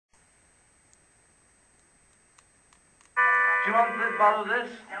you want to follow this?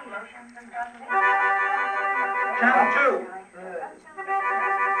 Channel 2.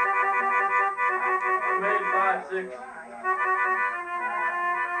 Grade 5, 6. You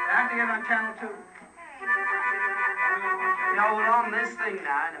have to get on channel 2. Yeah, we're on this thing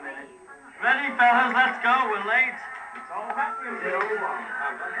now in a minute. Ready, fellas? Let's go. We're late.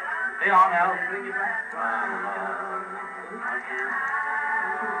 Hey, on, Al.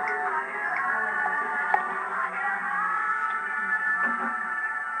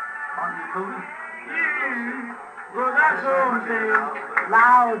 Well, that's all I'm saying.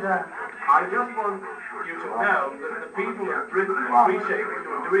 Louder. I just want you to know that the people of Britain appreciate what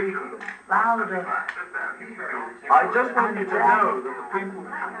you're doing for them. Louder. I just want you to know that the people...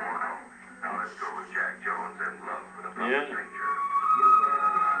 Yeah.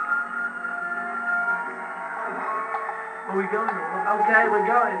 Are we going? Okay, we're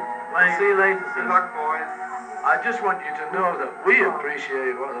going. See you later, sir. Good luck, boys. I just want you to know that we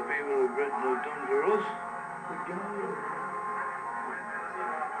appreciate what the people of Britain have done for us.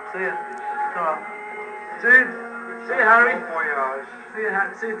 See you. Come on. See you, Harry. For yours.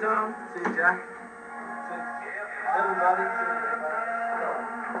 See you, Tom. See you, Jack. See everybody. See you.